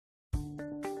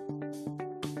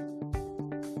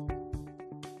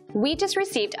We just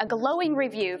received a glowing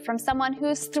review from someone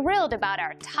who's thrilled about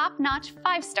our top-notch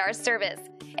 5-star service.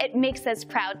 It makes us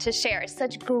proud to share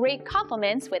such great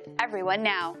compliments with everyone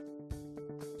now.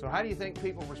 So how do you think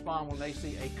people respond when they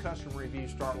see a customer review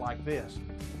start like this?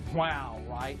 Wow,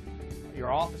 right?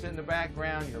 Your office in the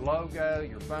background, your logo,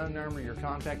 your phone number, your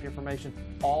contact information,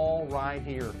 all right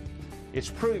here. It's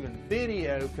proven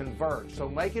video converts, so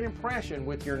make an impression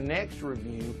with your next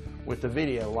review with the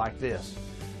video like this.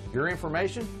 Your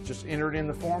information, just enter it in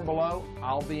the form below.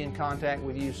 I'll be in contact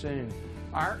with you soon.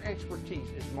 Our expertise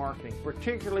is marketing,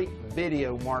 particularly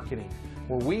video marketing,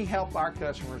 where we help our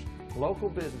customers, local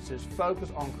businesses,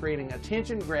 focus on creating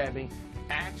attention-grabbing,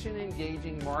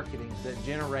 action-engaging marketing that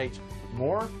generates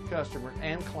more customers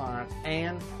and clients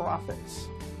and profits.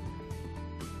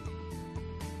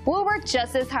 We'll work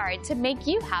just as hard to make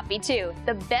you happy too,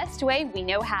 the best way we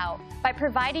know how, by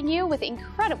providing you with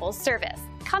incredible service.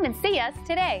 Come and see us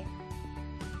today.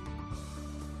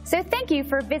 So thank you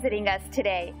for visiting us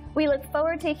today. We look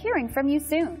forward to hearing from you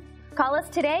soon. Call us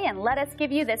today and let us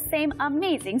give you the same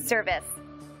amazing service.